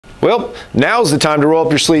Well, now's the time to roll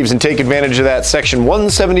up your sleeves and take advantage of that Section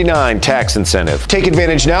 179 tax incentive. Take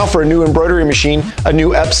advantage now for a new embroidery machine, a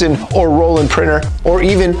new Epson or Roland printer, or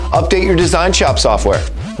even update your Design Shop software.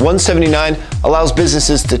 179 allows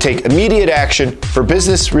businesses to take immediate action for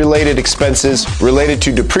business-related expenses related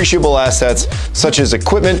to depreciable assets such as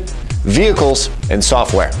equipment, vehicles, and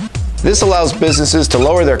software. This allows businesses to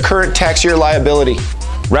lower their current tax year liability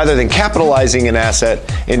rather than capitalizing an asset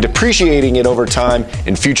and depreciating it over time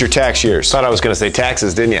in future tax years. Thought I was going to say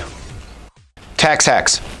taxes, didn't you? Tax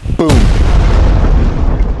hacks. Boom.